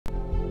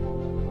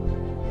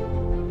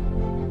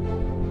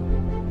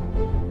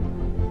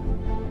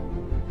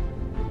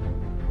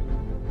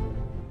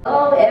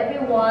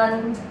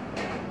1,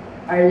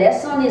 our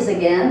lesson is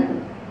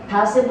again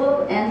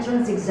possible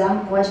entrance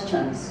exam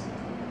questions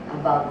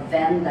about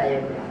Venn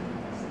diagrams.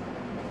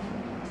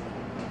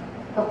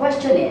 The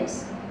question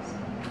is,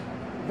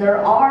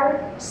 there are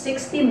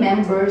 60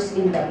 members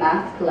in the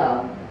math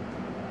club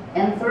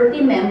and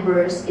 30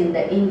 members in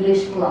the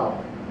English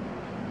club.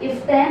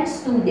 If 10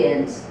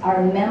 students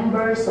are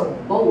members of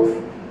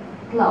both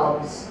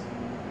clubs,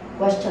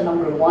 question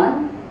number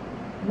 1,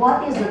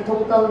 what is the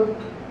total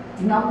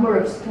number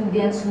of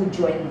students who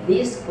join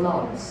these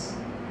clubs?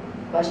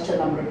 Question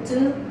number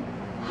 2,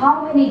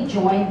 how many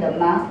join the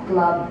math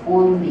club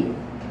only?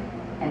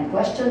 And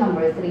question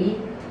number 3,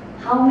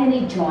 how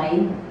many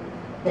join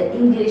the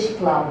English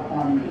club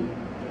only?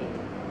 Okay.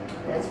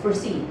 Let's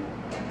proceed.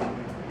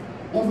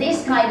 In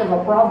this kind of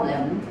a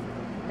problem,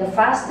 the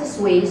fastest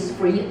way is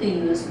for you to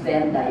use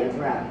Venn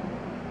diagram.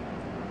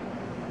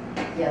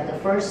 You have the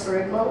first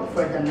circle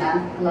for the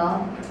math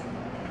club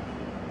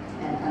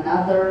and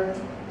another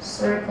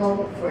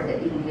circle for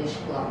the English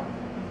club.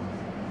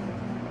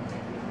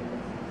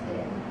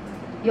 Okay.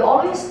 You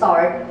always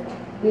start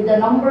with the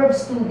number of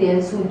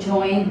students who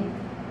join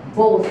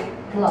both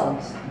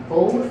clubs.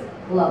 Both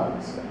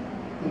clubs.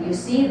 And you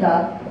see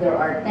that there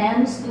are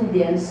 10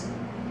 students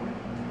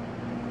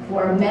who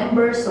are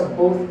members of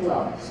both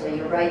clubs. So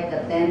you write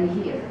the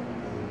 10 here.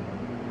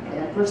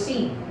 Then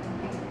proceed.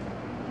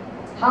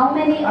 How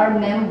many are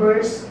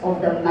members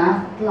of the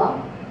math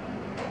club?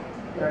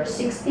 There are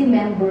 60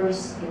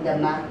 members in the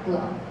math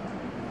club.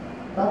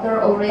 But there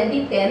are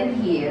already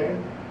 10 here.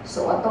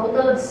 So a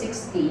total of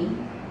 60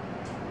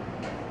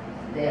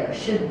 there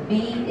should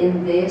be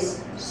in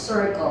this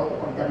circle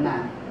of the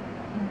math.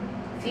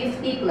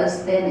 50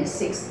 plus 10 is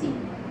 60.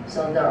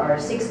 So there are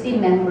 60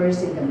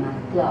 members in the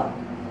math club.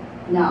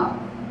 Now,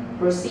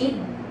 proceed.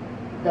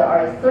 There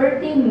are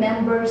 30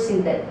 members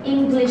in the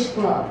English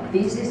club.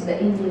 This is the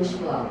English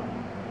club.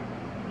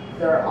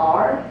 There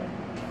are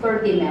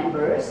 30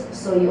 members,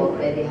 so you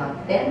already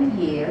have 10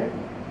 here.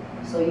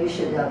 So you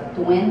should have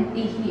 20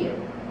 here.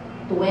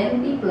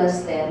 20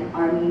 plus 10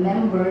 are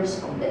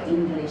members of the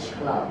English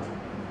club.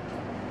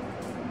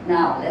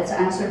 Now, let's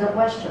answer the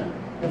question.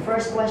 The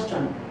first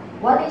question.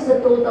 What is the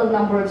total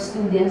number of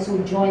students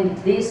who join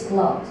these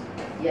clubs?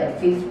 You have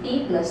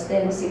 50 plus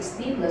 10,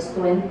 60 plus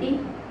 20,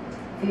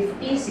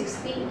 50,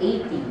 60,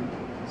 80.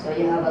 So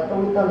you have a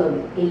total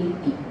of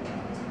 80.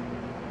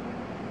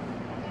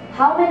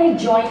 How many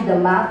join the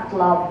math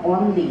club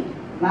only?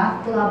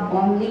 Math club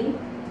only,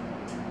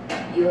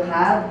 you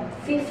have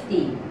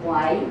 50.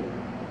 Why?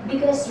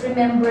 Because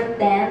remember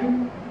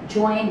 10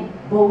 join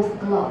both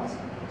clubs.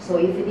 So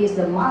if it is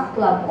the math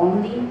club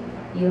only,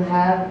 you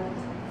have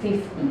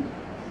 50.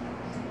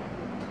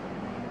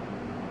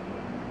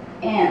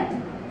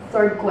 And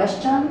third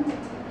question,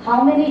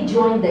 how many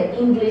join the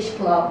English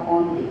club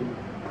only?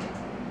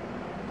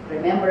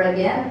 Remember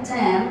again,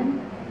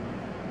 10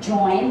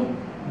 join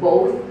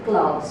both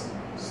clubs.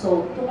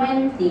 So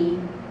 20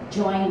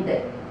 join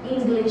the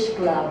English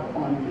club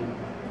only.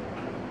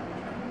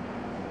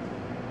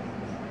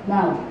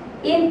 Now,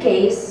 in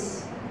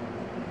case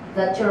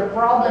that your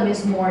problem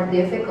is more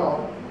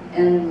difficult,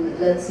 and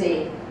let's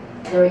say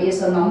there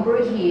is a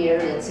number here,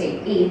 let's say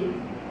 8,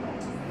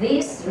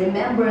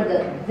 remember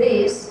that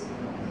these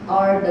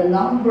are the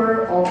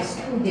number of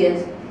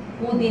students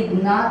who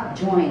did not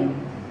join,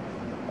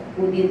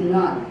 who did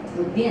not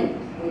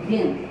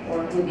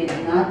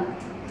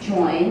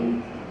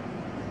join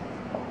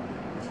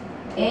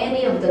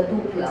any of the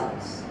two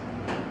clubs.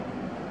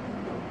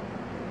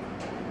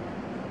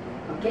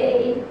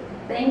 Okay,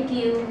 thank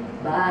you.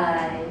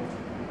 Bye.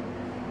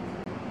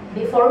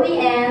 Before we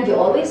end, you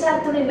always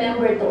have to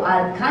remember to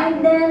add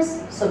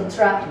kindness,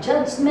 subtract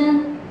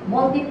judgment,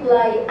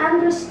 multiply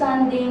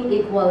understanding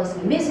equals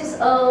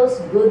Mrs.O's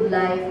good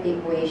life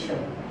equation.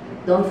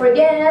 Don't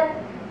forget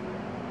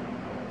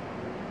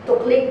to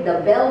click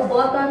the bell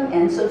button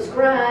and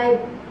subscribe.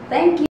 Thank you.